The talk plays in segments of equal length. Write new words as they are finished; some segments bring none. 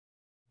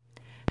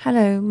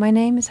Hello, my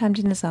name is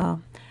Hamdi Nazar.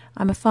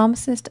 I'm a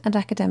pharmacist and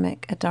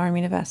academic at Durham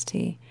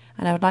University,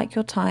 and I would like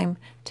your time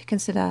to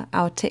consider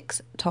our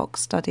Tictocs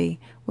study,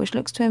 which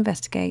looks to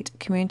investigate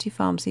community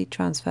pharmacy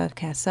transfer of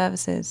care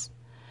services.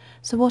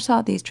 So what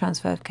are these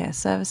transfer of care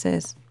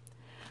services?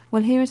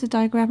 Well, here is a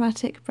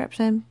diagrammatic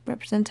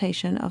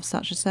representation of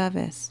such a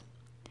service.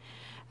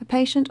 A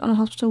patient on a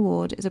hospital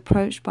ward is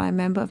approached by a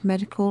member of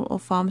medical or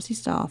pharmacy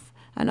staff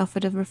and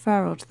offered a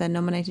referral to their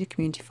nominated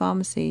community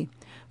pharmacy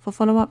for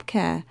follow-up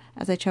care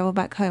as they travel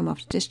back home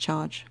after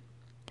discharge.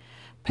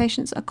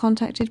 Patients are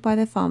contacted by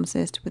their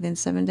pharmacist within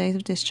 7 days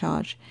of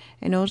discharge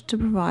in order to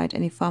provide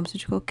any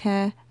pharmaceutical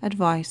care,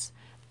 advice,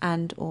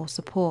 and/or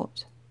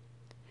support.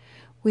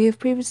 We have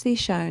previously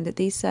shown that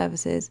these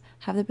services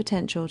have the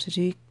potential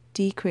to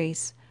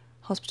decrease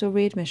hospital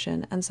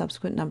readmission and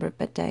subsequent number of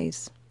bed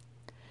days.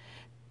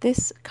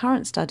 This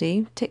current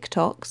study,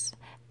 Tictocs,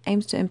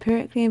 aims to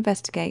empirically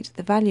investigate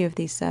the value of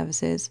these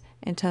services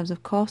in terms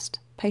of cost,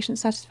 patient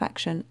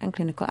satisfaction, and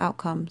clinical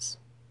outcomes.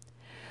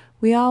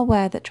 We are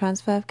aware that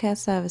transfer of care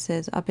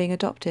services are being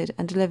adopted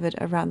and delivered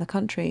around the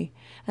country,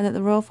 and that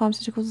the Royal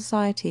Pharmaceutical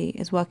Society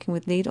is working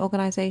with lead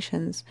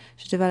organisations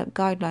to develop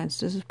guidelines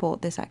to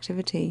support this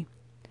activity.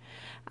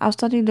 Our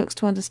study looks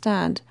to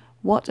understand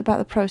what about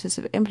the process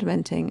of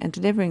implementing and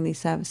delivering these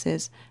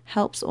services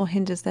helps or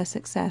hinders their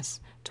success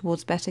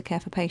towards better care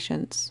for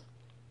patients.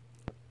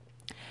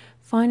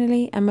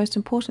 Finally, and most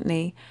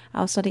importantly,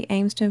 our study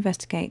aims to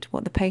investigate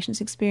what the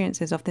patient's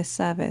experiences of this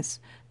service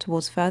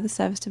towards further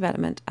service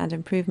development and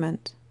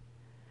improvement.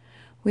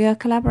 We are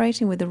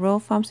collaborating with the Royal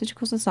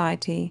Pharmaceutical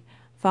Society,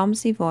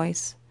 Pharmacy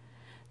Voice,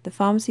 the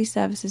Pharmacy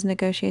Services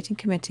Negotiating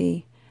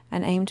Committee,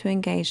 and aim to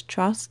engage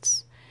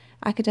trusts,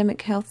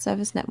 academic health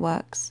service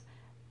networks,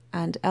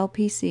 and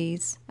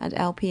LPCs and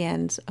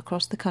LPNs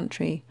across the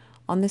country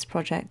on this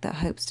project that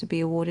hopes to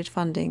be awarded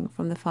funding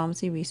from the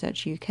Pharmacy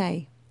Research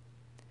UK.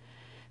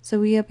 So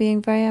we are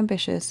being very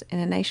ambitious in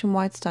a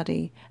nationwide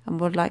study and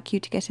would like you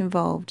to get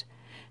involved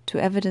to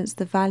evidence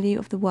the value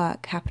of the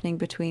work happening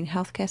between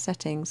healthcare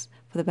settings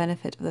for the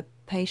benefit of the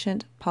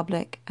patient,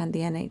 public, and the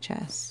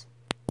NHS.